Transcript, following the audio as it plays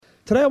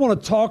Today I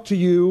want to talk to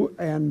you,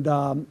 and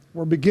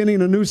we're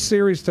beginning a new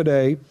series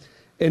today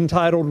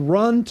entitled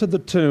Run to the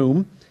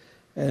Tomb,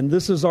 and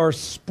this is our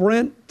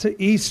sprint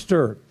to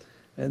Easter.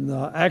 And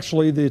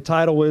actually the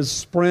title is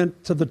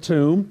Sprint to the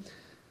Tomb,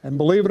 and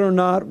believe it or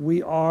not,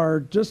 we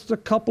are just a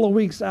couple of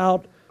weeks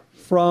out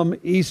from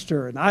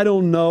Easter, and I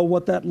don't know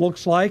what that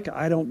looks like.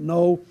 I don't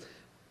know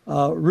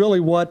really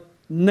what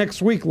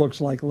next week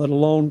looks like, let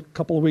alone a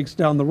couple of weeks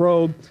down the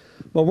road.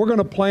 But we're going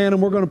to plan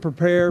and we're going to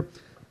prepare,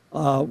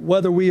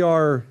 whether we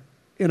are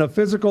in a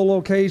physical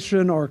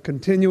location or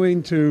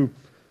continuing to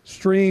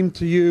stream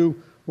to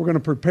you. We're going to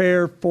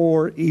prepare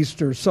for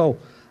Easter. So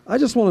I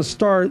just want to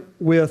start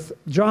with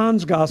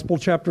John's Gospel,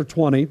 chapter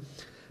 20.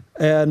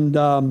 And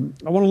I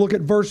want to look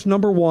at verse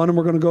number 1, and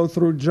we're going to go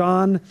through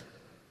John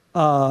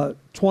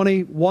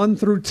 21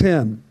 through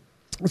 10.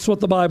 That's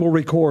what the Bible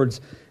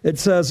records. It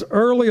says,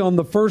 "Early on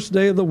the first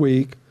day of the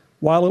week,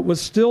 while it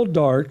was still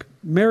dark,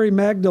 Mary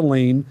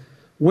Magdalene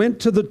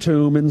went to the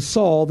tomb and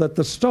saw that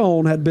the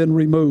stone had been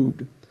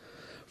removed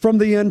from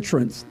the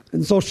entrance.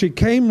 And so she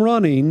came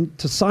running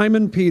to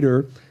Simon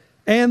Peter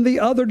and the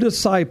other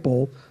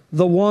disciple,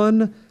 the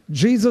one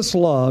Jesus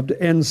loved,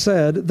 and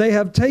said, 'They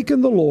have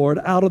taken the Lord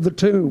out of the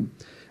tomb,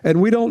 and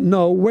we don't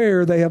know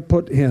where they have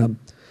put him.'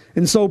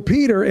 And so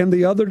Peter and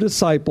the other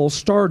disciple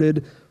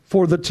started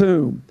for the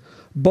tomb.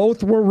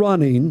 Both were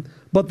running,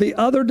 but the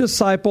other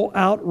disciple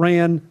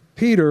outran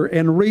Peter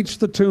and reached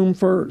the tomb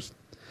first.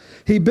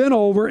 He bent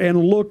over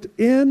and looked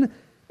in,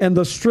 and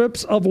the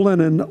strips of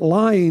linen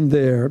lying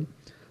there,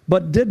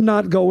 but did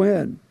not go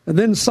in. And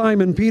then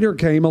Simon Peter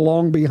came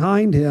along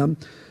behind him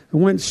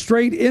and went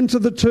straight into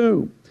the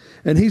tomb.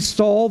 And he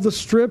saw the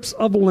strips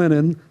of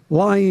linen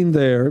lying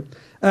there,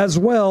 as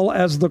well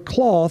as the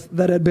cloth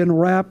that had been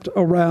wrapped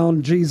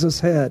around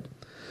Jesus' head.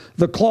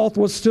 The cloth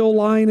was still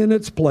lying in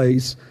its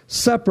place,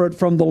 separate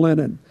from the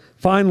linen.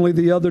 Finally,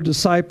 the other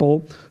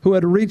disciple, who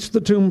had reached the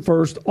tomb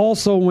first,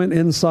 also went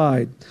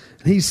inside.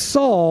 He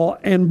saw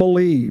and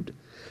believed.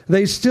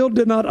 They still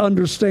did not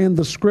understand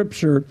the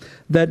scripture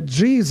that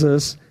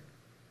Jesus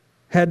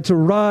had to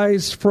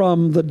rise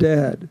from the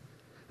dead.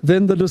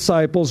 Then the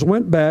disciples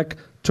went back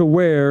to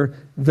where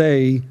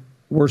they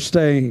were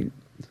staying."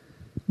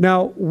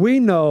 Now, we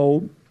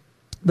know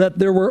that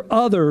there were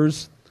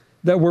others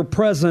that were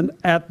present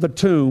at the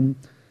tomb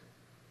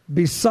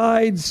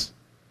besides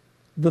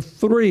the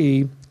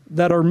three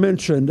that are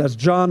mentioned, as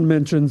John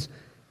mentions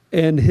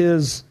in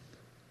his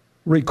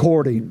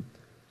recording.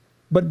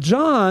 But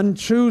John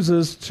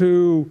chooses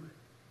to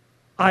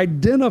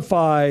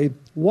identify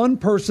one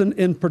person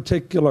in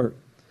particular.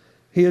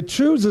 He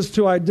chooses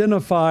to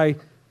identify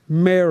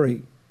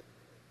Mary.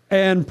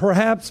 And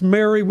perhaps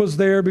Mary was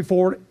there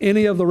before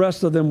any of the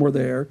rest of them were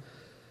there,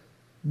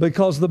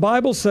 because the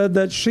Bible said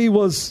that she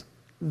was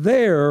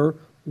there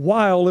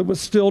while it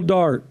was still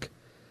dark.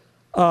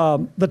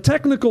 The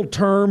technical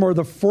term or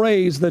the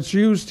phrase that's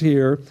used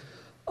here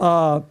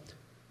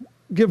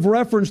give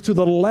reference to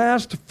the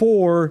last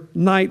 4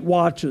 night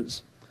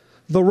watches.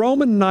 The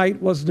Roman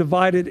night was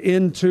divided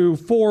into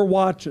 4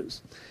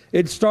 watches.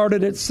 It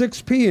started at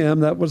 6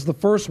 p.m., that was the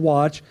first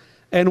watch,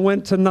 and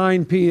went to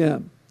 9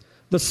 p.m.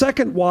 The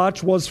second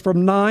watch was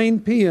from 9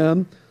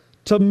 p.m.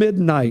 to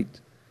midnight.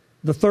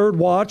 The third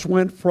watch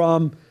went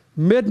from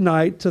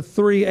midnight to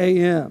 3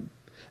 a.m.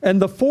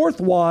 And the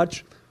fourth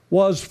watch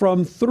was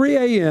from 3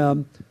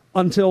 a.m.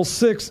 until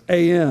 6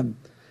 a.m.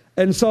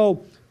 And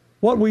so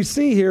what we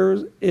see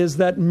here is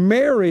that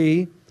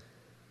Mary,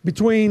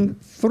 between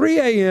 3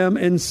 a.m.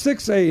 and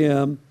 6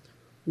 a.m.,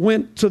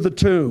 went to the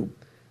tomb.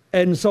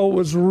 And so it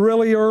was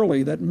really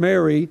early that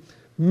Mary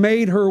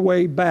made her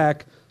way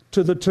back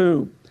to the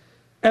tomb.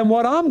 And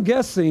what I'm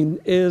guessing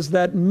is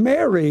that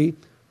Mary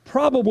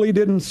probably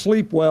didn't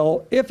sleep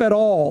well, if at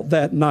all,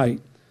 that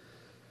night.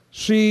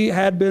 She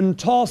had been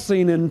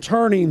tossing and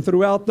turning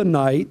throughout the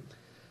night.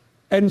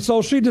 And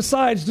so she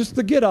decides just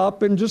to get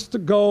up and just to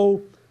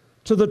go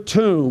to the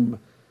tomb.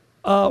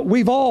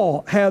 We've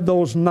all had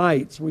those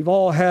nights. We've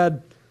all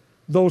had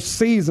those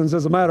seasons.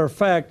 As a matter of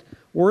fact,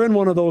 we're in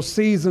one of those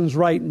seasons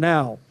right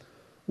now.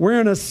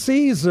 We're in a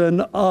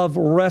season of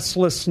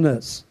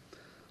restlessness.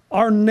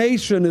 Our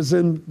nation is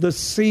in the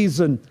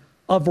season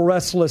of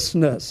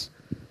restlessness.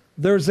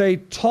 There's a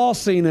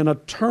tossing and a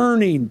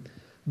turning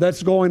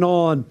that's going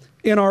on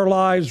in our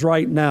lives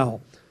right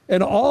now.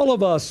 And all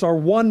of us are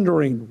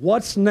wondering,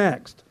 what's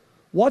next?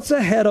 What's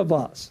ahead of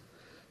us?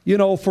 You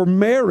know, for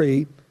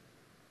Mary's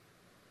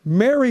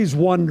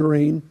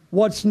wondering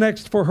what's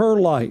next for her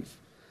life.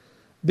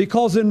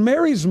 Because in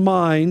Mary's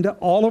mind,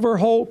 all of her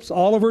hopes,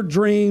 all of her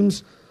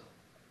dreams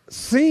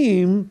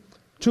seem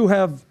to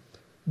have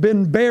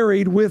been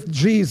buried with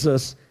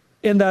Jesus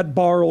in that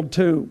borrowed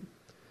tomb.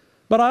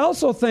 But I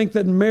also think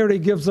that Mary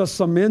gives us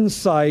some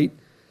insight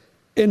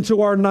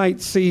into our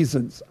night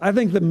seasons. I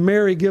think that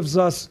Mary gives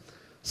us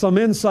some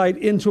insight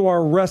into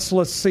our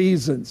restless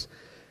seasons.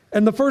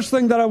 And the first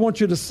thing that I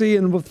want you to see,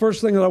 and the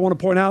first thing that I want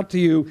to point out to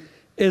you,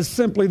 is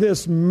simply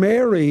this: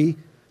 Mary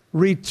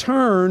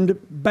returned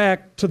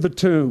back to the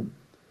tomb,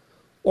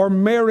 or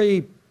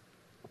Mary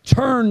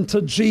turned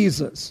to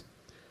Jesus.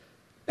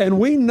 And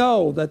we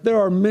know that there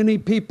are many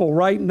people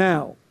right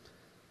now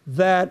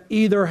that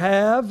either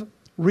have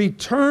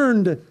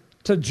returned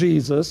to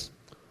Jesus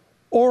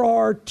or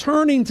are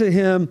turning to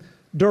him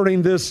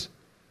during this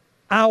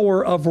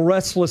hour of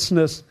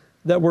restlessness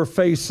that we're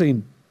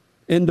facing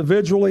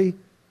individually,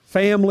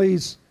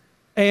 families,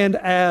 and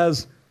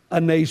as a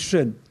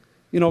nation.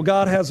 You know,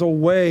 God has a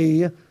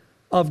way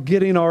of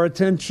getting our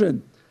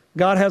attention.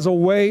 God has a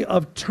way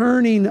of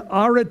turning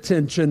our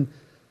attention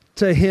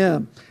to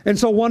him. And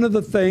so one of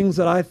the things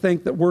that I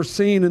think that we're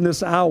seeing in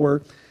this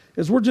hour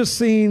is we're just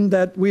seeing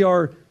that we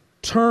are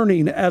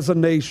turning as a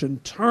nation,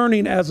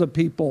 turning as a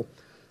people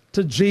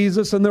to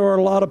Jesus. And there are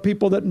a lot of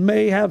people that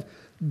may have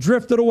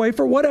drifted away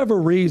for whatever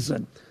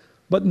reason,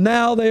 but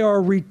now they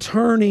are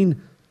returning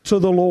to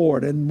the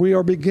Lord, and we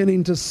are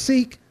beginning to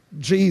seek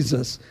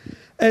Jesus.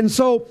 And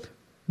so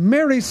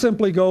Mary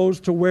simply goes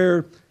to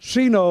where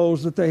she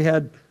knows that they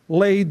had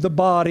laid the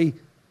body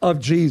of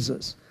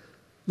Jesus.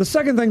 The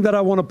second thing that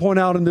I want to point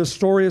out in this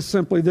story is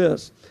simply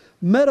this.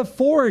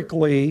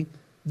 Metaphorically,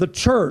 the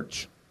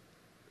church,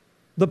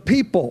 the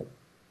people,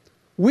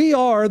 we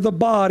are the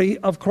body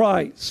of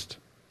Christ.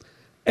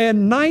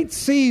 And night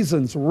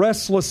seasons,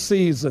 restless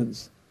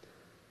seasons,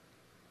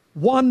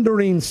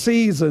 wandering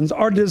seasons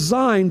are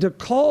designed to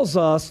cause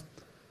us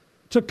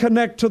to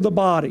connect to the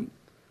body,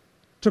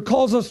 to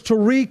cause us to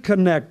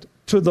reconnect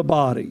to the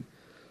body.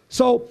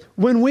 So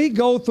when we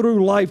go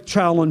through life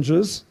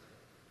challenges,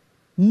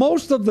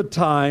 most of the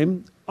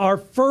time, our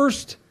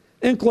first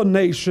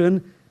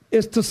inclination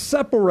is to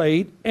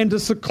separate and to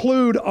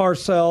seclude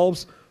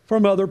ourselves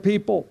from other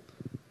people.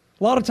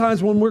 A lot of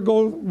times when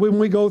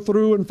we go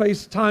through and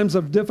face times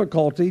of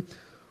difficulty,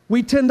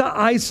 we tend to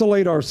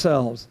isolate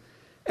ourselves.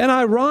 And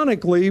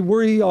ironically,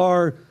 we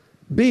are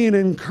being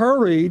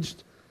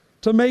encouraged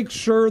to make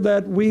sure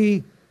that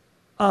we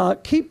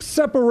keep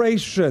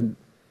separation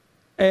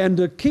and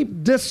to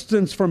keep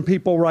distance from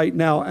people right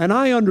now. And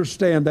I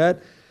understand that.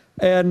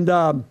 And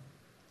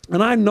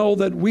I know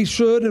that we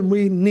should and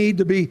we need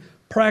to be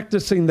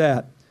practicing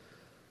that.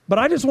 But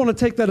I just want to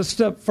take that a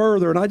step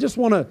further, and I just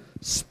want to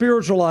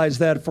spiritualize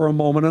that for a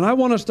moment. And I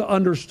want us to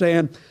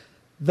understand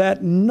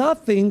that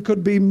nothing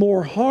could be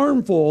more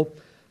harmful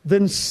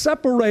than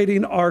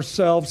separating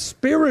ourselves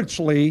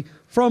spiritually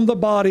from the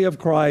body of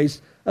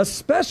Christ,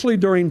 especially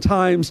during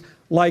times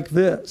like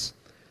this.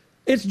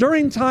 It's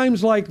during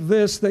times like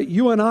this that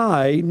you and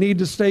I need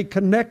to stay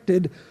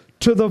connected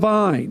to the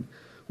vine,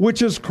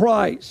 which is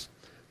Christ.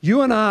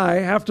 You and I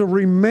have to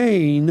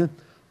remain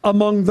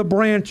among the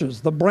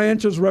branches. The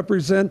branches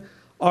represent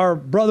our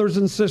brothers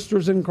and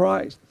sisters in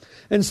Christ.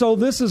 And so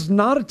this is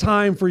not a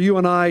time for you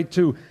and I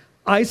to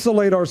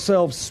isolate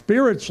ourselves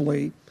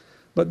spiritually,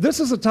 but this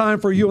is a time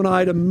for you and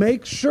I to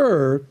make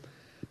sure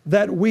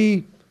that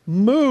we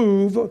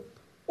move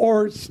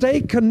or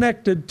stay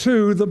connected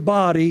to the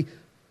body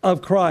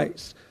of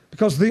Christ.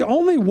 Because the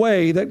only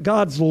way that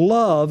God's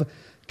love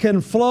can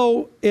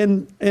flow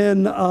in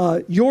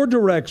your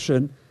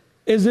direction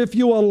is if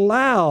you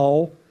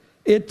allow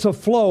it to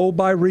flow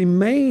by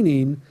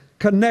remaining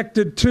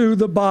connected to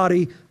the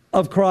body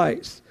of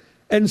Christ.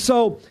 And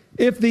so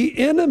if the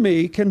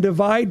enemy can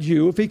divide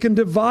you, if he can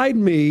divide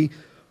me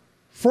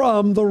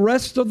from the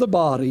rest of the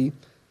body,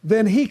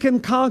 then he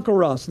can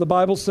conquer us. The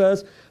Bible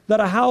says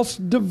that a house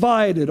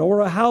divided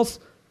or a house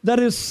that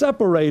is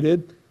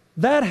separated,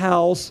 that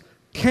house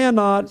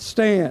cannot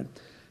stand.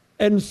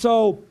 And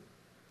so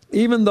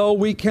even though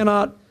we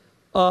cannot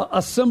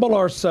assemble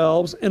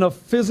ourselves in a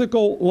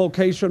physical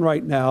location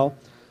right now,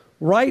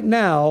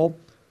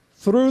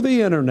 through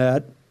the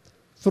internet,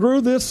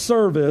 through this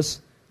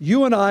service,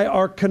 you and I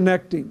are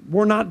connecting.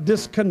 We're not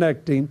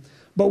disconnecting,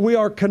 but we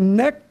are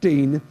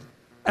connecting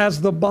as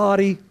the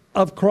body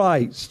of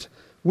Christ.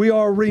 We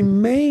are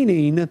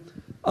remaining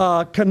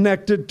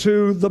connected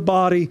to the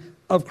body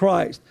of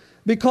Christ.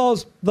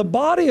 Because the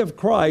body of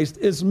Christ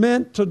is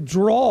meant to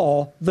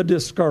draw the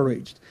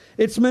discouraged.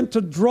 It's meant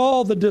to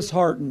draw the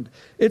disheartened.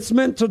 It's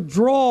meant to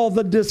draw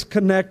the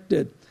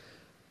disconnected.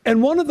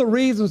 And one of the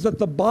reasons that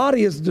the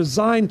body is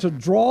designed to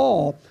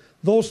draw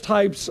those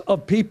types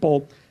of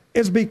people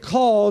is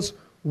because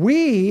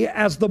we,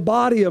 as the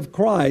body of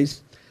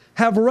Christ,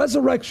 have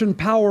resurrection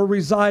power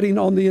residing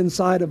on the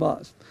inside of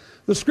us.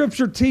 The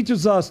Scripture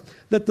teaches us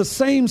that the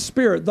same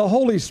Spirit, the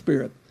Holy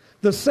Spirit,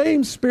 the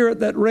same Spirit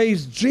that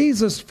raised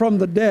Jesus from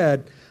the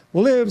dead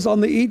lives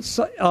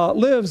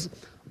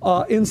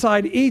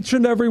inside each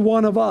and every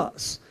one of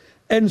us.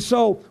 And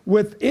so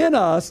within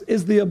us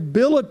is the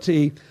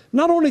ability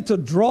not only to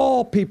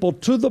draw people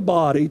to the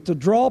body, to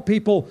draw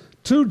people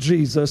to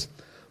Jesus,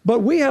 but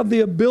we have the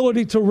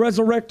ability to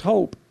resurrect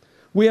hope.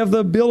 We have the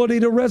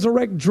ability to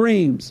resurrect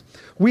dreams.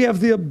 We have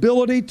the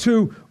ability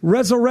to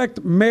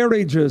resurrect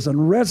marriages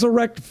and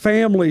resurrect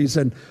families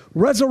and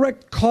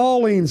resurrect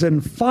callings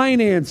and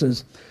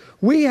finances.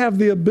 We have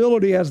the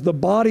ability as the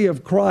body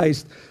of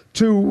Christ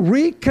to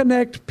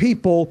reconnect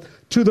people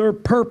to their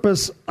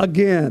purpose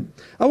again.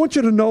 I want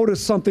you to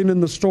notice something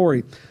in the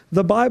story.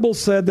 The Bible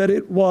said that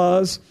it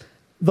was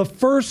the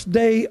first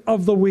day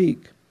of the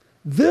week.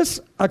 This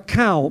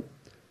account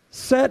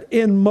set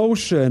in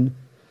motion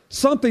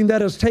something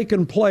that has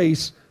taken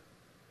place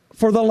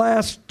for the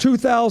last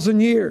 2,000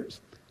 years.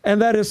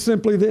 And that is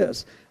simply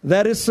this.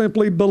 That is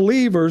simply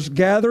believers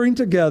gathering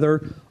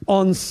together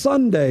on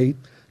Sunday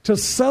to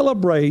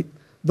celebrate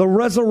the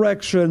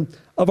resurrection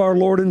of our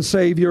Lord and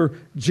Savior,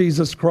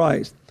 Jesus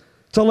Christ.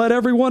 To let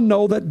everyone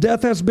know that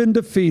death has been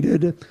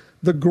defeated,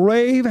 the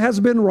grave has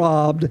been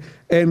robbed,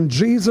 and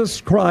Jesus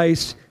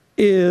Christ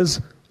is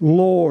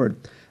Lord.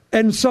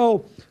 And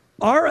so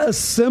our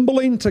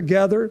assembling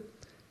together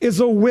is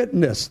a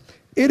witness.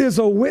 It is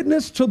a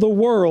witness to the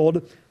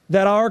world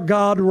that our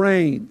God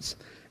reigns.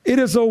 It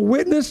is a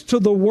witness to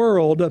the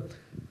world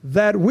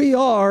that we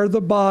are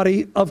the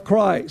body of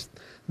Christ.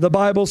 The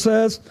Bible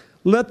says,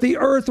 let the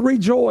earth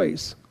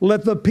rejoice.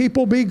 Let the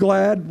people be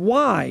glad.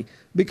 Why?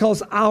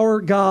 Because our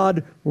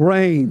God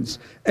reigns.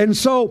 And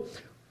so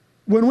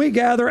when we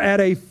gather at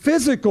a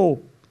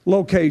physical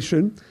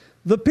location,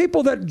 the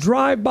people that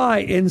drive by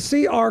and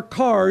see our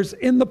cars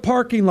in the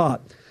parking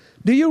lot,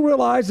 do you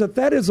realize that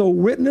that is a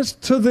witness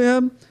to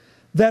them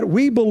that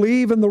we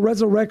believe in the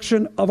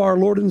resurrection of our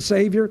Lord and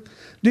Savior?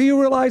 Do you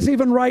realize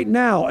even right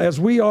now, as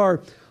we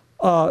are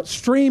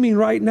streaming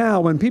right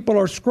now, and people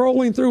are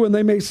scrolling through and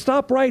they may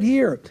stop right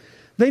here,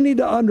 they need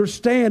to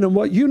understand, and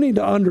what you need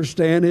to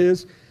understand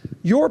is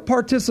your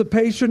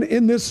participation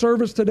in this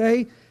service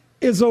today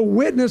is a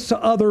witness to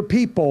other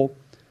people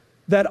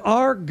that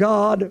our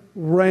God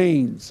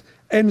reigns.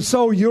 And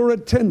so your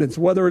attendance,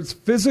 whether it's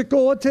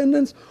physical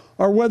attendance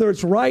or whether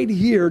it's right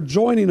here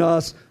joining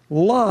us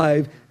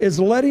live, is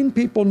letting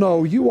people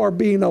know you are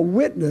being a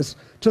witness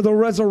to the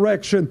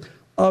resurrection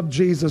of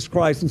Jesus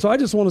Christ. And so I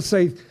just want to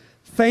say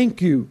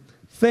thank you.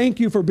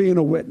 Thank you for being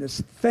a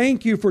witness.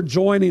 Thank you for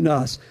joining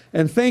us.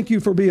 And thank you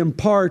for being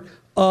part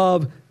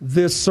of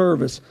this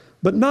service.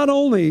 But not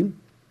only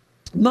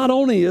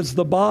is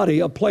the body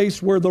a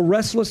place where the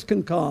restless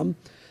can come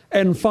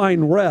and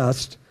find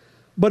rest,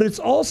 but it's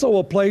also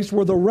a place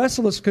where the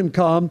restless can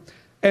come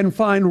and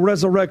find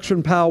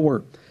resurrection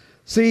power.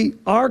 See,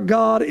 our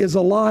God is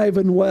alive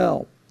and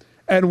well,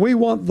 and we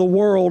want the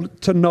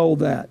world to know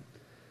that.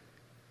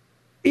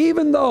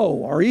 Even though,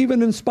 or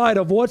even in spite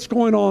of what's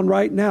going on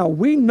right now,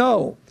 we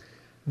know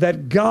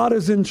that God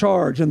is in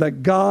charge and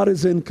that God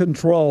is in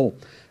control.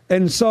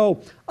 And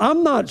so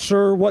I'm not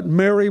sure what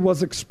Mary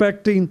was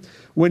expecting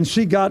when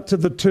she got to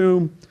the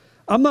tomb.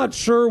 I'm not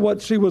sure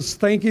what she was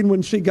thinking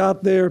when she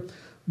got there,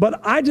 but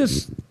I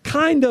just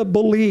kind of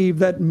believe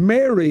that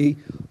Mary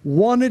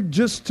wanted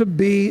just to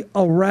be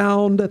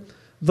around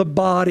the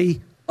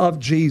body of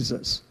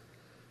Jesus.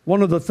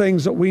 One of the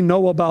things that we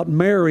know about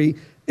Mary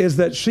is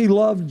that she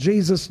loved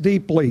Jesus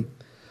deeply.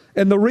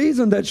 And the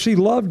reason that she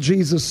loved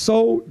Jesus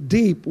so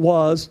deep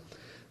was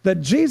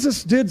that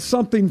Jesus did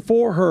something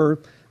for her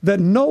that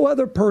no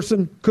other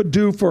person could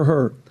do for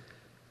her.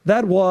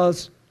 That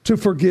was to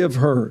forgive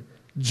her.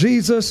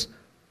 Jesus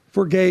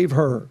forgave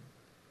her.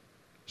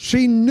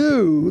 She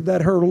knew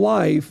that her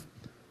life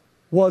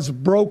was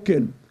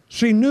broken.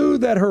 She knew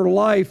that her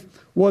life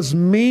was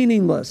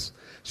meaningless.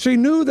 She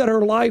knew that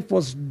her life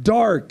was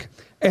dark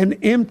and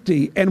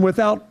empty and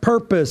without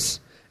purpose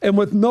and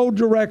with no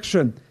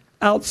direction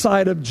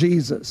outside of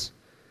Jesus.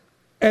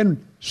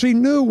 And she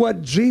knew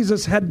what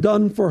Jesus had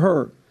done for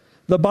her.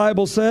 The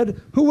Bible said,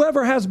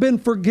 whoever has been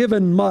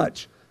forgiven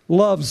much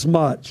loves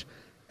much.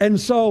 And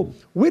so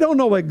we don't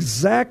know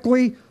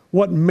exactly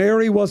what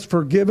Mary was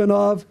forgiven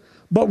of,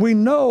 but we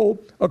know,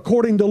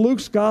 according to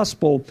Luke's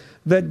gospel,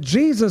 that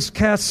Jesus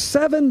cast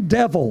 7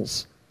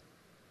 devils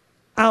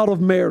out of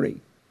Mary.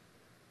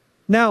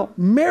 Now,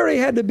 Mary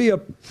had to be a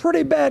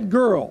pretty bad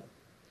girl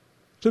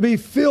to be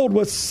filled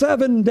with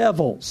 7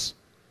 devils.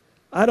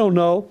 I don't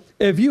know.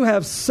 If you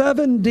have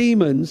 7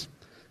 demons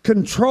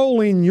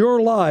controlling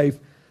your life,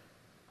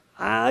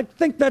 I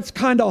think that's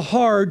kind of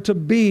hard to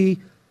be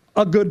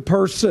a good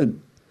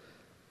person.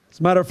 As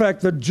a matter of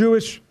fact, the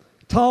Jewish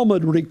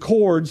Talmud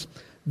records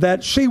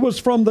that she was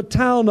from the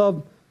town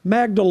of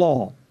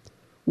Magdala,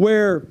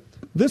 where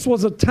this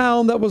was a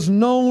town that was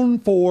known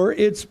for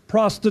its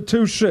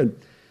prostitution.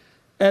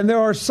 And there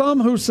are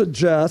some who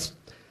suggest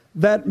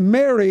that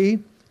Mary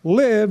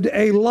lived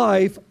a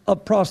life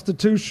of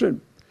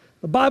prostitution.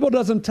 The Bible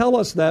doesn't tell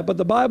us that, but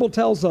the Bible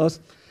tells us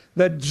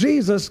that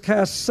Jesus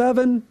cast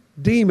 7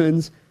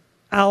 demons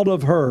out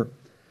of her.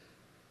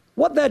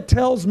 What that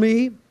tells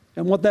me,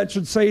 and what that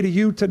should say to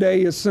you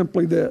today, is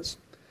simply this: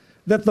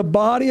 that the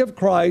body of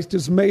Christ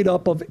is made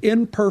up of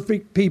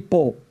imperfect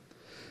people,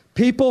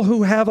 people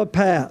who have a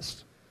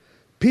past,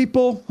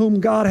 people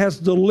whom God has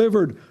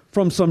delivered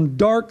from some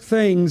dark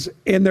things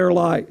in their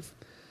life.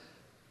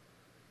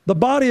 The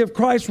body of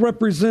Christ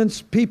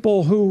represents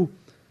people who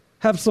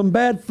have some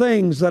bad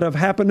things that have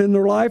happened in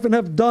their life and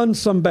have done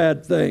some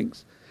bad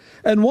things.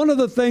 And one of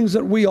the things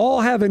that we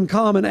all have in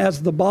common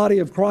as the body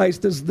of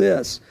Christ is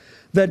this: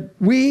 that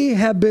we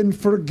have been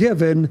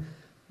forgiven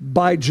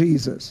by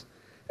Jesus.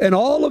 And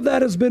all of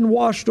that has been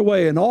washed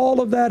away, and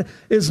all of that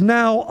is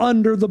now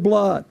under the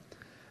blood.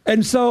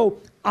 And so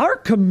our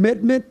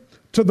commitment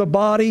to the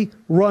body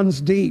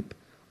runs deep.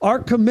 Our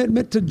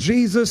commitment to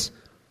Jesus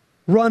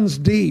runs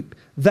deep.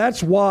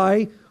 That's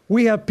why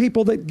we have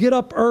people that get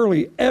up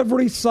early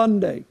every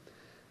Sunday.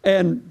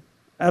 And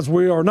as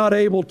we are not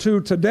able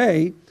to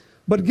today,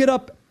 but get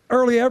up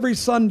early every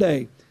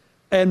Sunday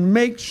and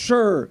make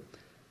sure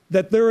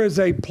that there is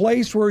a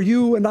place where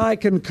you and I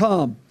can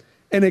come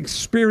and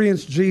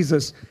experience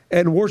Jesus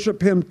and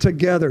worship Him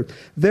together.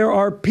 There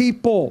are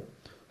people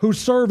who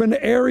serve in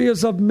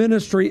areas of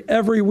ministry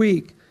every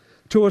week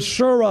to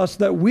assure us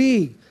that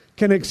we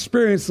can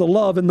experience the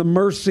love and the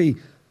mercy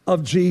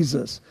of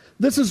Jesus.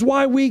 This is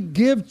why we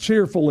give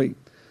cheerfully.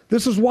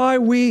 This is why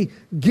we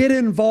get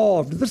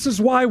involved. This is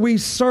why we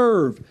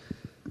serve.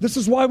 This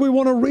is why we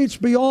want to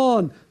reach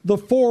beyond the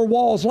four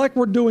walls like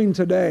we're doing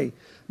today,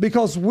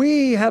 because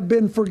we have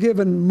been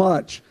forgiven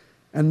much,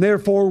 and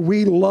therefore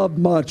we love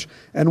much,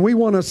 and we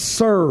want to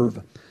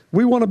serve.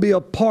 We want to be a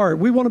part.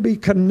 We want to be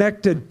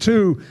connected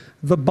to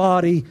the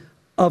body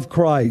of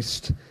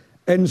Christ.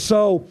 And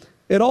so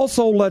it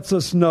also lets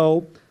us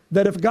know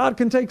that if God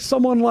can take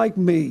someone like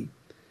me,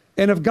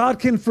 and if God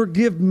can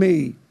forgive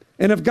me,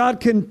 and if God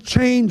can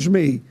change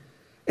me,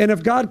 and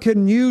if God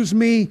can use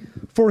me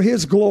for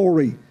His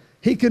glory,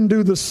 He can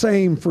do the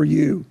same for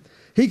you.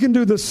 He can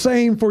do the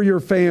same for your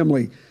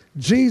family.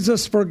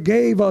 Jesus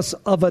forgave us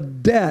of a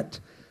debt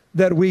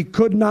that we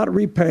could not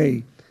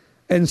repay.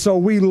 And so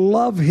we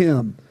love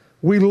Him.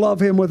 We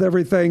love Him with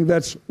everything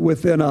that's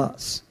within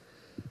us.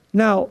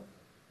 Now,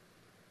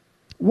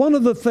 one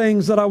of the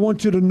things that I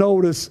want you to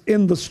notice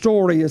in the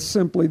story is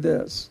simply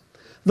this.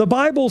 The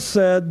Bible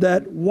said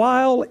that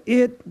while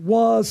it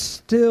was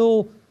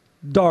still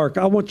dark,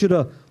 I want you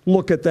to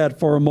look at that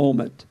for a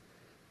moment.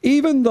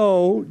 Even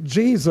though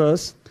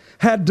Jesus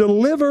had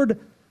delivered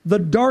the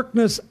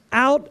darkness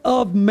out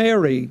of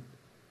Mary,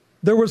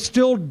 there was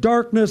still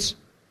darkness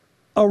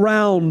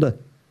around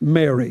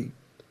Mary.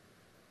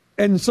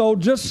 And so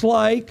just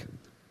like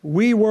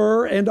we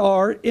were and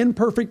are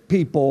imperfect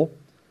people,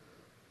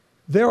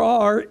 there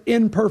are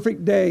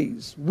imperfect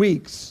days,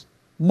 weeks,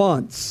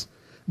 months.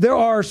 There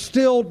are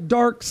still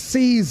dark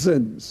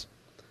seasons.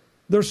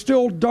 There's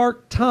still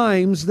dark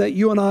times that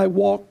you and I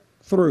walk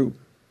through.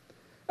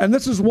 And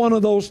this is one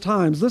of those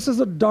times. This is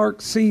a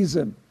dark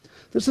season.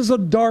 This is a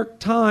dark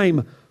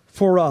time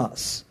for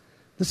us.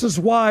 This is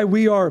why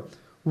we are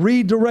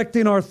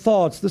redirecting our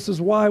thoughts. This is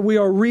why we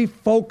are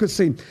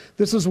refocusing.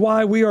 This is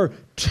why we are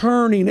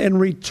turning and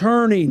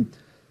returning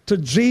to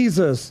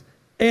Jesus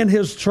and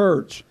His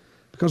church.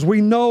 Because we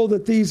know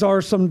that these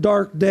are some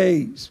dark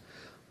days.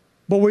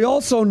 But we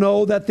also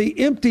know that the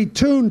empty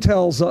tomb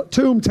tells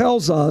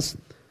us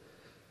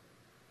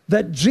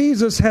that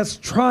Jesus has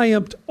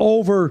triumphed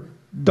over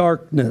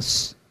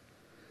darkness.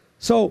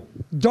 So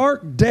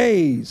dark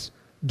days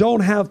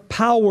don't have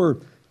power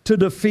to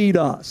defeat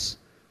us.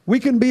 We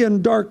can be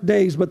in dark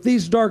days, but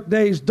these dark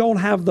days don't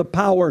have the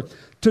power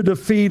to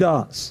defeat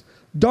us.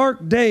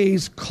 Dark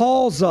days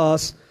cause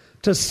us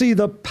to see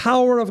the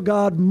power of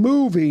God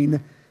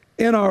moving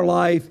in our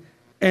life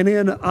and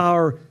in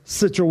our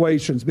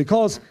situations.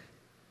 Because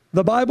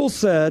the Bible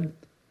said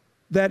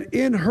that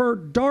in her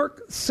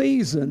dark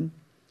season,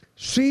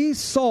 she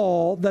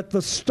saw that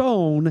the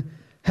stone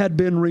had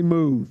been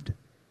removed.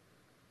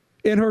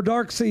 In her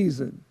dark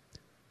season,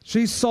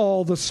 she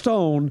saw the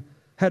stone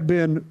had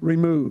been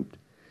removed.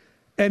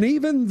 And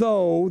even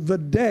though the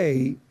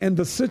day and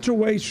the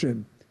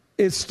situation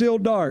is still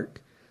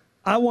dark,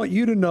 I want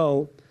you to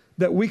know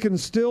that we can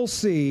still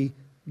see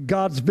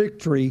God's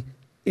victory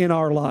in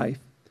our life.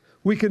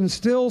 We can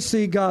still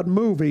see God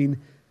moving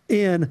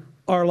in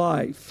our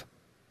life.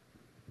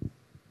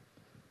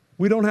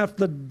 We don't have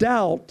to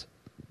doubt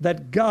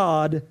that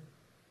God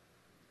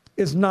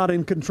is not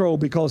in control,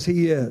 because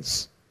He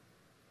is.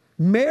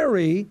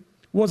 Mary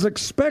was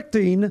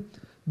expecting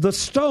the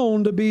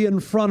stone to be in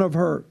front of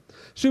her.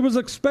 She was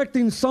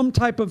expecting some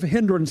type of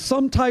hindrance,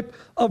 some type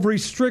of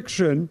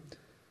restriction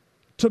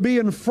to be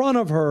in front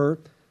of her,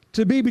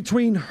 to be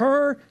between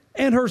her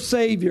and her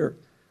Savior.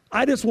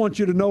 I just want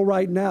you to know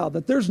right now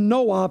that there's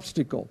no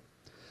obstacle.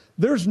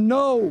 There's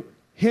no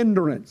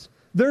hindrance.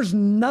 There's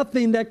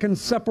nothing that can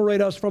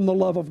separate us from the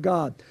love of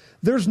God.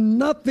 There's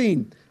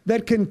nothing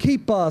that can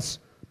keep us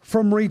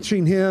from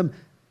reaching Him,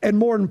 and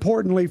more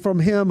importantly, from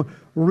Him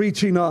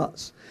reaching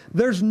us.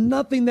 There's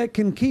nothing that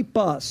can keep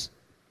us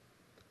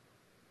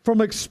from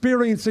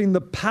experiencing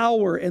the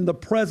power and the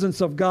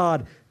presence of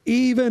God,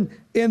 even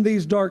in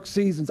these dark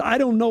seasons. I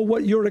don't know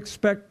what you're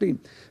expecting.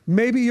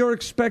 Maybe you're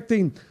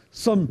expecting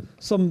some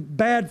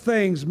bad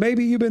things.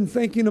 Maybe you've been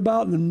thinking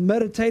about and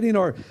meditating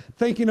or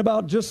thinking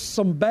about just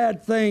some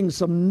bad things,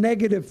 some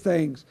negative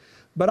things.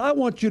 But I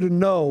want you to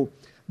know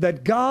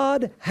that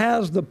God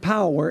has the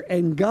power,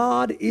 and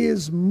God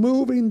is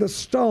moving the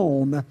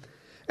stone.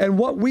 And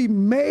what we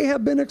may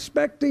have been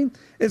expecting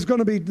is going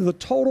to be the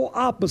total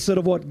opposite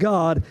of what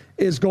God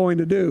is going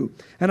to do.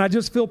 And I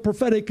just feel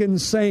prophetic in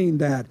saying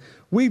that.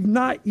 We've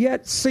not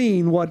yet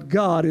seen what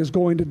God is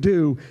going to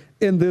do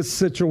in this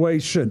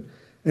situation.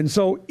 And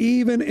so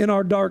even in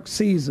our dark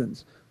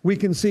seasons, we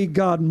can see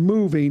God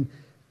moving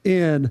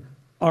in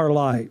our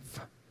life.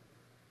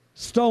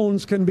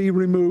 stones can be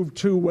removed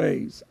two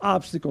ways: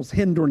 obstacles,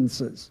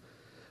 hindrances.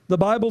 The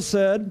Bible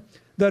said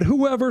that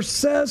whoever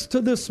says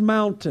to this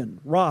mountain,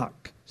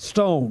 rock,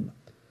 stone,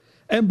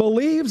 and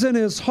believes in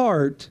his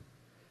heart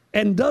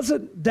and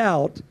doesn't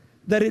doubt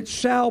that it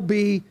shall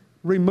be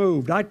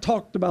removed. I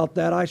talked about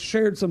that. I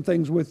shared some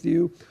things with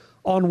you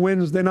on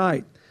Wednesday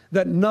night,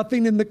 that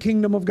nothing in the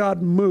kingdom of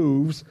God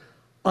moves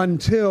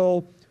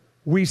until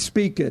we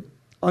speak it,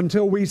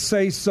 until we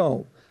say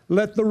so.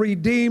 Let the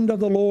redeemed of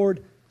the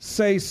Lord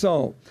say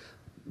so.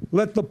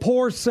 Let the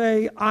poor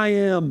say, I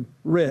am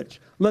rich.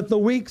 Let the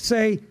weak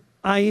say,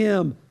 I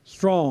am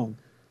strong.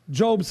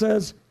 Job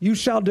says, you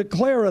shall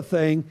declare a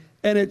thing,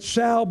 and it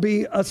shall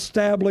be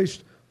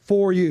established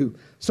for you.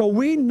 So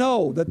we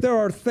know that there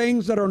are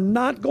things that are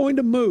not going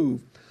to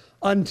move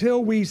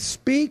until we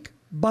speak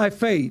by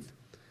faith,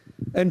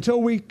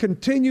 until we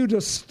continue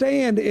to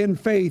stand in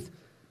faith,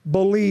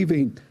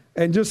 believing,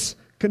 and just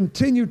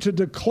continue to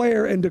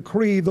declare and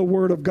decree the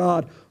word of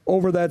God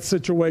over that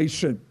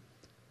situation.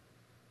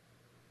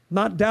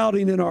 Not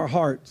doubting in our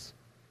hearts,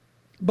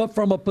 but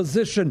from a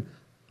position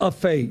of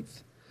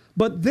faith.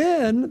 But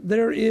then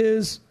there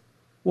is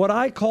what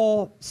I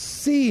call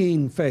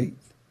seeing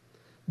faith.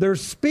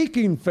 There's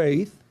speaking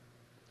faith,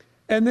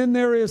 and then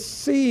there is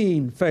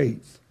seeing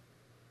faith.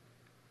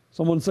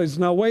 Someone says,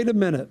 now wait a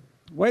minute,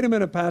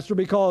 Pastor,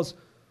 because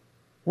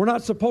we're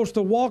not supposed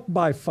to walk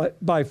by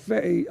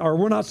faith, or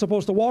we're not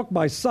supposed to walk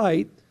by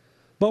sight,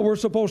 but we're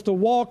supposed to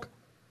walk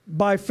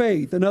by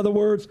faith. In other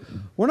words,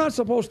 we're not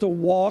supposed to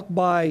walk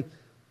by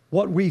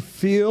what we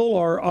feel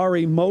or our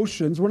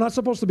emotions. We're not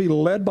supposed to be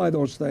led by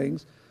those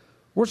things.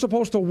 We're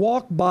supposed to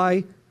walk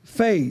by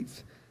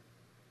faith.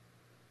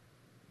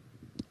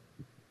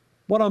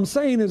 What I'm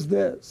saying is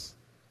this.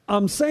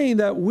 I'm saying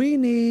that we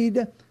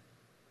need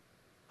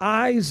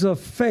eyes of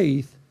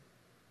faith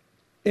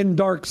in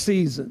dark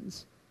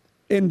seasons,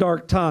 in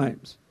dark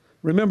times.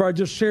 Remember, I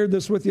just shared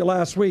this with you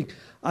last week.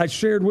 I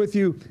shared with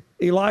you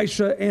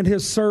Elisha and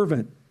his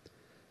servant.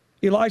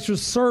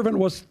 Elisha's servant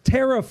was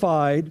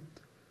terrified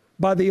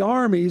by the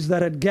armies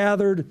that had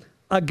gathered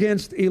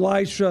against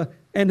Elisha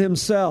and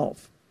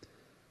himself.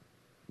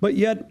 But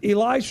yet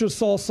Elisha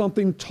saw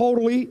something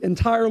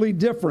entirely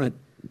different.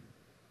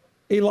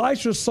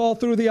 Elisha saw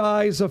through the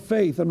eyes of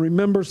faith. And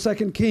remember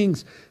 2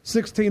 Kings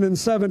 6 and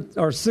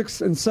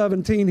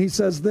 17, he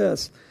says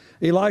this.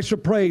 Elisha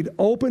prayed,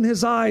 open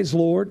his eyes,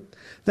 Lord,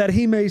 that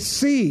he may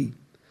see.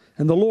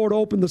 And the Lord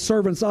opened the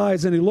servant's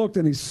eyes, and he looked,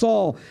 and he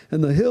saw,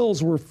 and the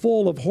hills were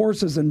full of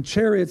horses and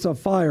chariots of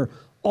fire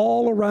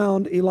all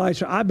around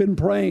Elisha. I've been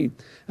praying,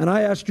 and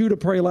I asked you to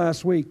pray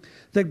last week,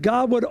 that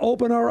God would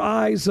open our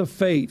eyes of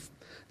faith,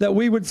 that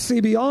we would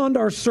see beyond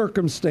our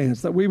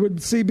circumstance, that we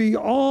would see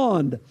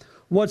beyond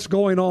what's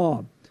going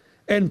on,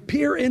 and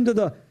peer into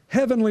the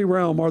heavenly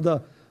realm or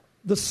the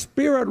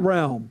spirit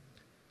realm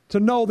to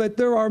know that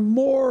there are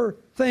more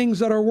things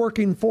that are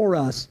working for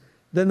us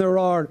than there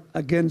are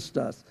against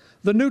us.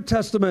 The New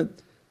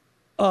Testament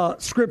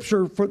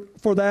scripture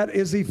for that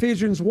is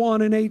Ephesians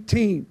 1 and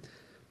 18.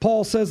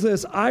 Paul says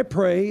this, I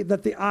pray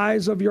that the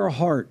eyes of your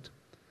heart,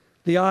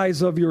 the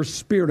eyes of your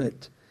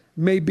spirit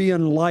may be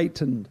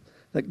enlightened,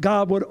 that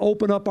God would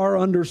open up our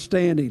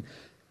understanding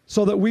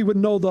so that we would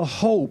know the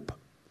hope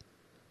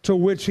to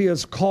which he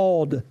has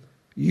called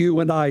you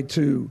and I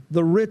to,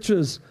 the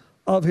riches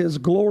of his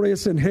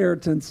glorious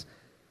inheritance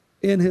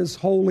in his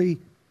holy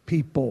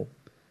people.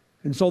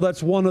 And so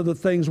that's one of the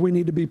things we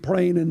need to be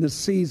praying in this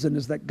season,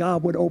 is that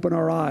God would open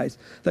our eyes,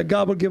 that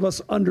God would give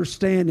us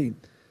understanding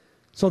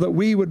so that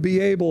we would be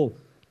able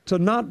to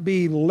not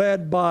be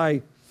led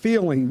by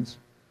feelings,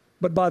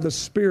 but by the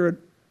Spirit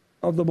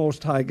of the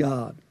Most High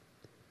God.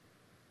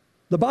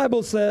 The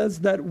Bible says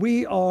that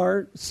we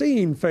are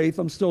seeing faith,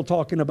 I'm still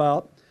talking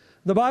about.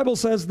 The Bible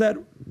says that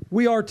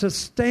we are to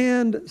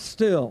stand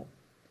still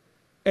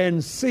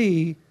and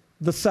see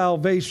the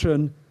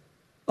salvation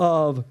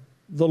of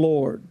the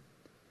Lord.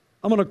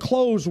 I'm going to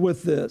close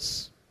with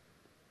this.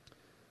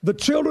 The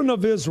children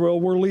of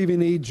Israel were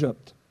leaving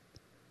Egypt,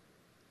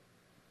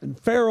 and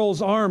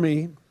Pharaoh's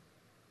army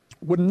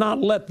would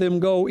not let them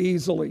go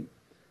easily.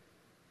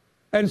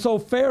 And so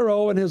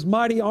Pharaoh and his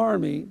mighty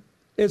army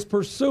is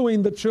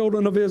pursuing the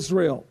children of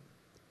Israel.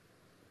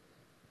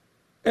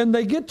 And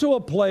they get to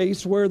a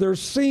place where there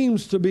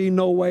seems to be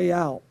no way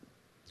out.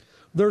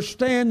 They're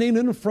standing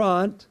in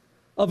front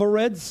of a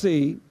Red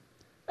Sea,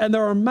 and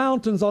there are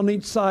mountains on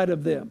each side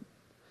of them.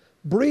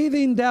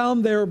 Breathing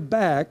down their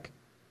back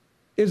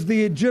is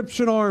the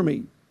Egyptian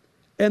army,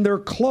 and they're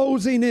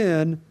closing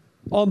in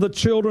on the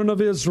children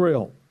of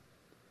Israel.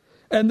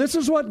 And this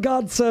is what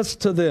God says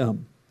to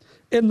them.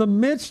 In the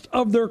midst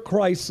of their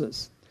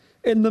crisis,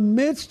 in the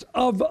midst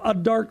of a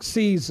dark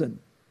season,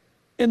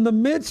 in the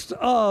midst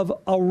of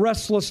a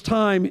restless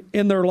time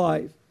in their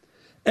life,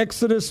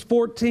 Exodus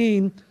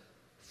 14,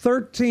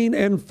 13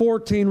 and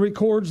 14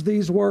 records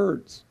these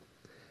words.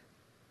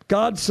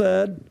 God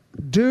said,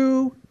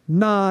 do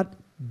not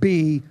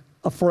be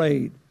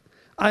afraid.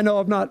 I know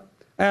I've not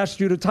asked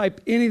you to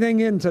type anything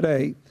in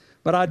today,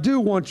 but I do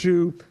want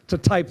you to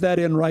type that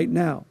in right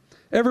now.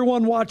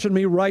 Everyone watching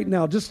me right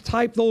now, just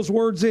type those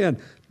words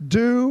in.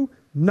 Do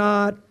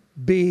not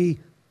be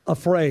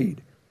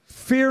afraid.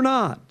 Fear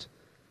not.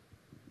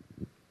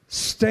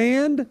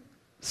 Stand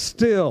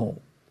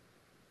still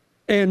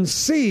and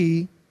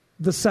see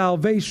the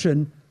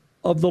salvation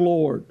of the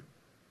Lord.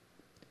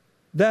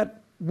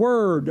 That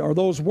word, or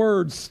those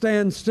words,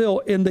 stand still,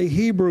 in the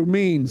Hebrew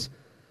means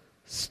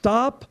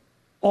stop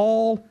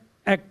all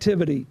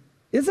activity.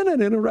 Isn't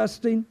it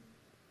interesting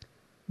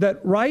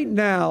that right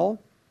now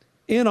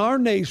in our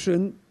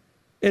nation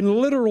and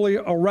literally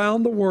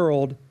around the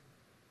world,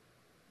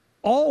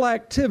 all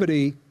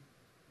activity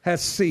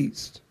has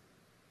ceased?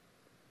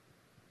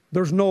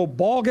 There's no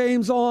ball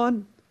games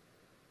on.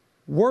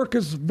 Work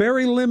is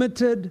very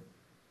limited.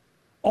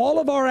 All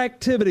of our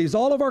activities,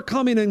 all of our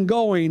coming and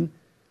going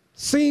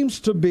seems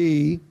to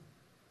be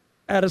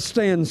at a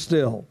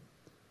standstill.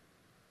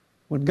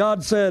 When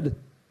God said,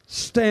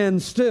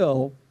 stand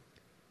still,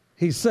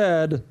 he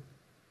said,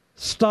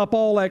 stop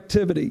all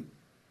activity.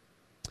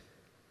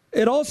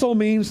 It also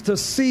means to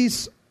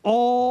cease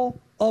all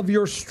of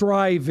your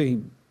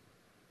striving,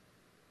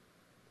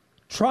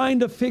 trying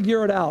to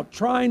figure it out,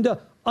 trying to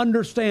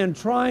understand,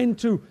 trying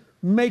to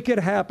make it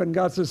happen.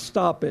 God says,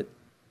 stop it.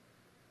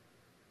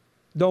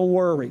 Don't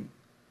worry.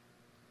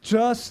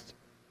 Just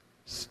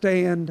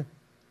stand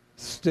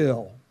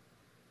still.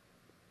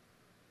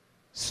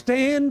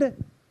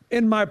 Stand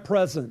in my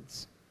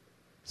presence.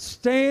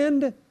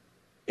 Stand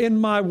in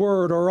my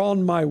word, or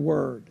on my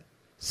word.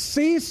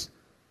 Cease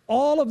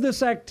all of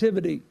this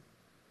activity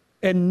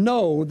and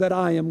know that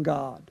I am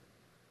God.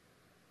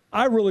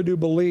 I really do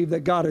believe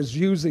that God is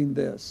using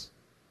this.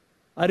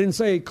 I didn't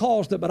say he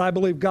caused it, but I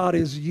believe God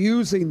is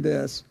using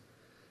this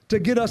to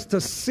get us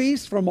to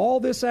cease from all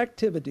this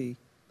activity.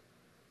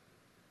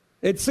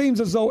 It seems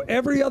as though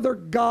every other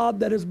god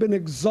that has been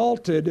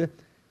exalted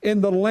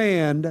in the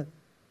land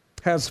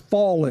has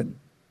fallen,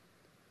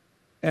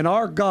 and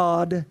our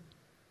God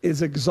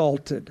is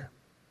exalted.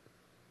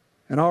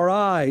 And our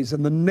eyes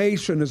and the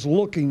nation is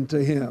looking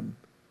to him.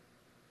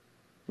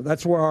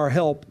 That's where our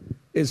help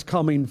is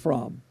coming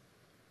from.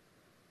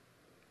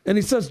 And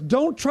he says,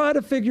 don't try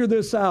to figure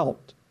this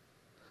out.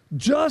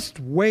 Just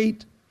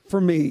wait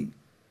for me.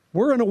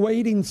 We're in a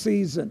waiting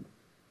season.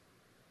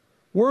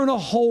 We're in a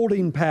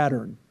holding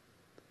pattern.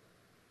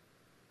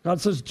 God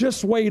says,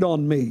 just wait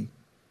on me.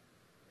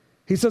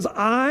 He says,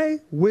 I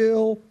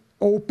will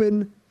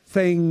open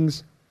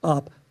things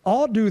up.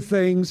 I'll do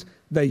things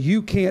that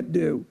you can't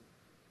do.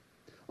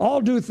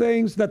 I'll do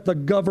things that the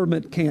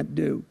government can't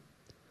do.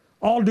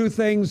 I'll do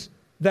things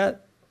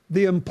that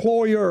the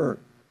employer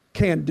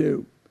can't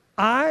do.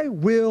 I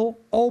will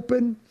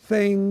open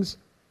things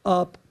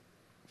up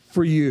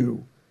for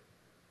you.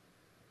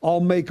 I'll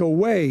make a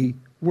way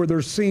where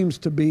there seems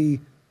to be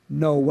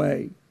no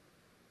way.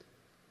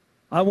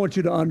 I want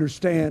you to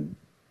understand,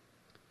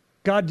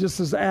 God just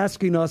is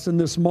asking us in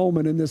this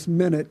moment, in this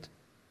minute,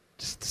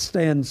 just to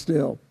stand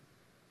still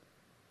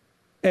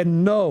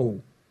and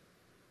know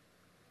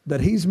that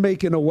he's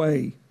making a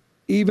way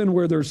even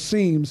where there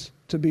seems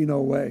to be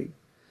no way.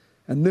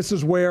 And this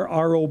is where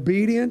our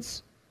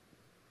obedience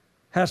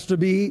has to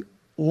be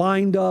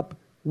lined up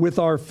with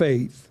our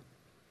faith.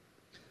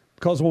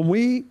 Because when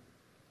we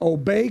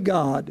obey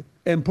God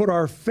and put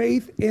our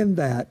faith in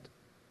that,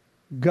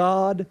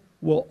 God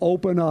will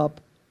open up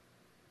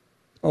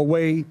a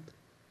way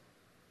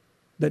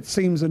that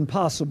seems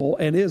impossible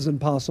and is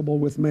impossible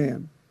with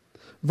man.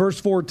 Verse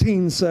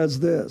 14 says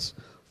this,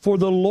 for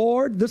the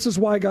Lord, this is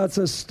why God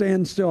says,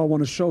 stand still. I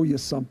want to show you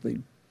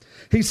something.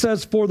 He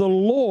says, for the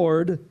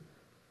Lord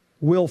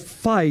will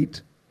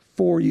fight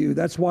for you.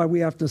 That's why we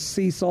have to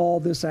cease all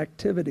this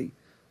activity,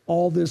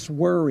 all this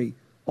worry,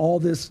 all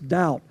this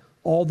doubt,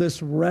 all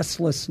this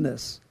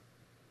restlessness,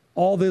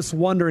 all this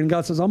wondering.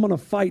 God says, I'm going to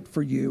fight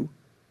for you.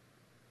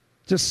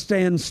 Just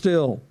stand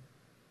still.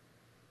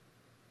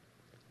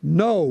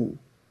 Know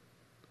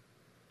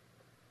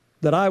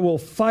that I will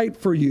fight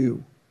for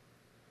you,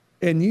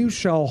 and you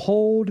shall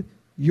hold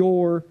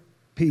your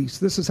peace.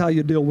 This is how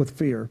you deal with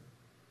fear.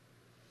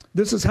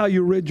 This is how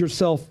you rid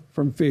yourself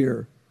from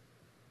fear.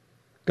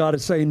 God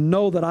is saying,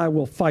 know that I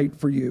will fight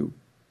for you.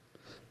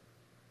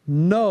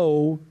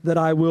 Know that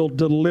I will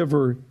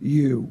deliver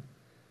you.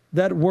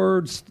 That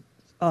word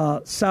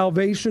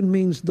salvation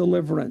means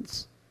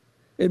deliverance.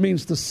 It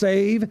means to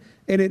save,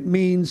 and it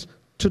means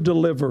to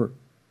deliver.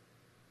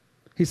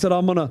 He said,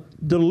 I'm going to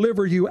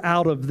deliver you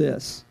out of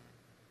this.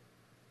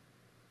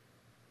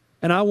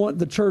 And I want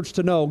the church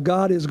to know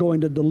God is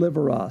going to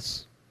deliver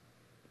us.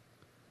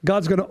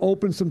 God's going to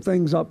open some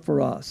things up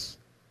for us.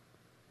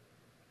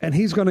 And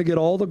he's going to get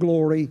all the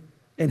glory,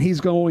 and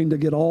he's going to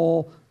get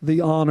all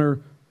the honor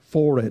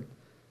for it.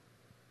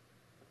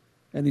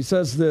 And he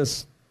says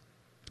this,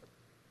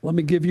 let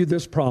me give you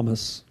this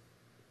promise.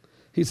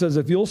 He says,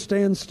 if you'll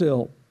stand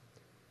still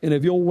and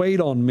if you'll wait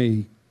on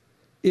me,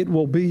 it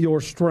will be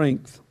your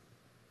strength.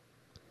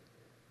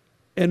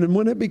 And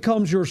when it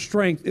becomes your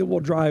strength, it will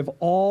drive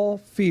all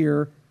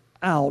fear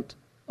out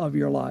of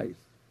your life.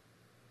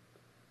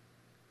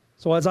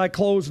 So as I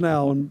close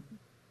now and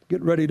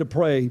get ready to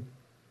pray,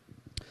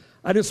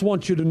 I just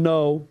want you to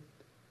know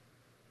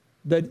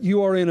that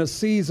you are in a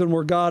season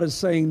where God is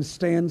saying,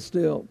 stand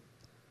still.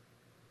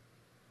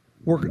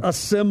 We're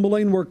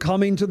assembling. We're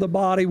coming to the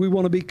body. We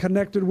want to be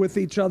connected with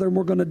each other, and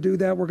we're going to do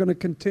that. We're going to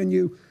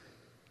continue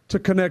to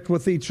connect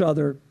with each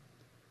other.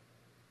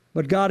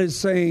 But God is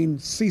saying,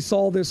 cease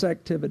all this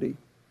activity.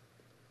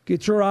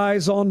 Get your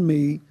eyes on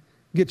me.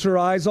 Get your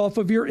eyes off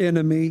of your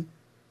enemy.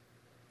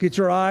 Get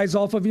your eyes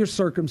off of your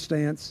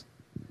circumstance.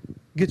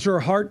 Get your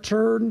heart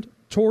turned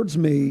towards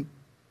me.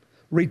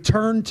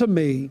 Return to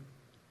me.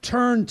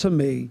 Turn to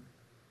me.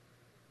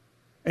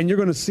 And you're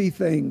going to see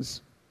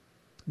things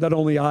that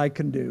only I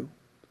can do.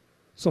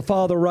 So,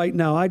 Father, right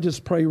now, I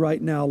just pray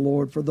right now,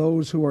 Lord, for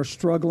those who are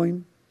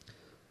struggling,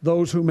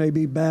 those who may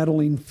be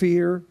battling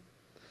fear,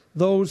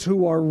 those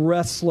who are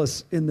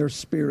restless in their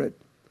spirit,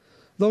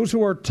 those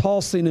who are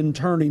tossing and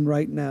turning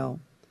right now.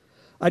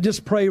 I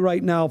just pray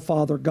right now,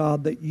 Father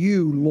God, that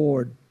you,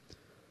 Lord,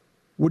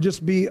 would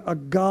just be a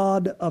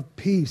God of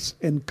peace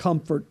and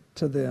comfort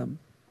to them.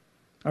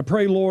 I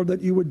pray, Lord,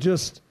 that you would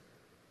just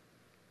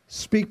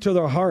speak to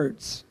their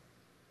hearts.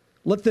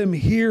 Let them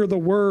hear the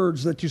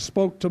words that you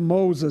spoke to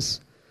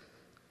Moses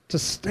to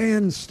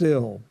stand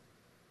still,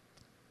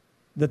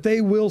 that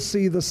they will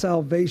see the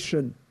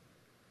salvation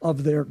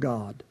of their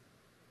God.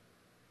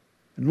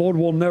 And Lord,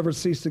 we'll never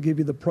cease to give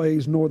you the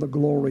praise nor the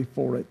glory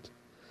for it.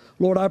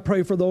 Lord, I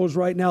pray for those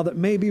right now that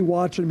may be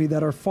watching me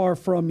that are far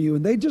from you,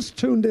 and they just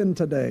tuned in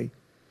today.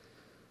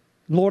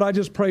 Lord, I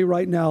just pray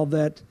right now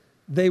that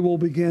they will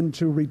begin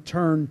to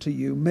return to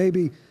you.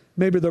 Maybe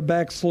they're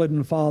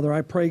backslidden, Father.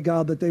 I pray,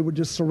 God, that they would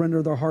just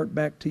surrender their heart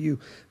back to you.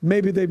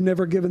 Maybe they've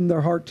never given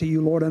their heart to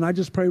you, Lord. And I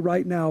just pray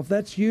right now, if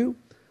that's you,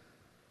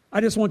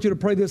 I just want you to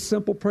pray this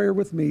simple prayer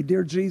with me.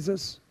 Dear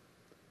Jesus,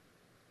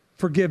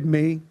 forgive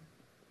me.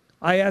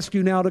 I ask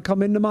you now to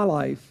come into my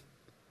life.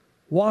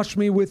 Wash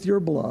me with your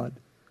blood.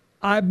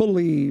 I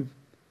believe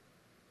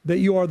that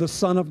you are the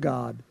Son of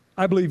God.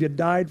 I believe you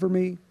died for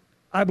me.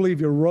 I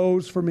believe you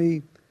rose for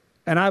me.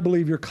 And I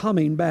believe you're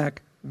coming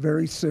back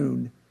very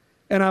soon.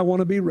 And I want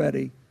to be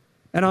ready.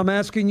 And I'm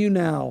asking you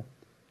now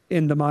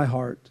into my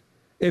heart.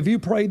 If you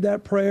prayed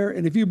that prayer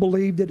and if you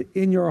believed it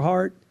in your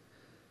heart,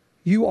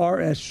 you are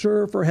as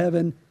sure for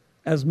heaven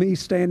as me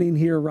standing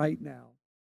here right now.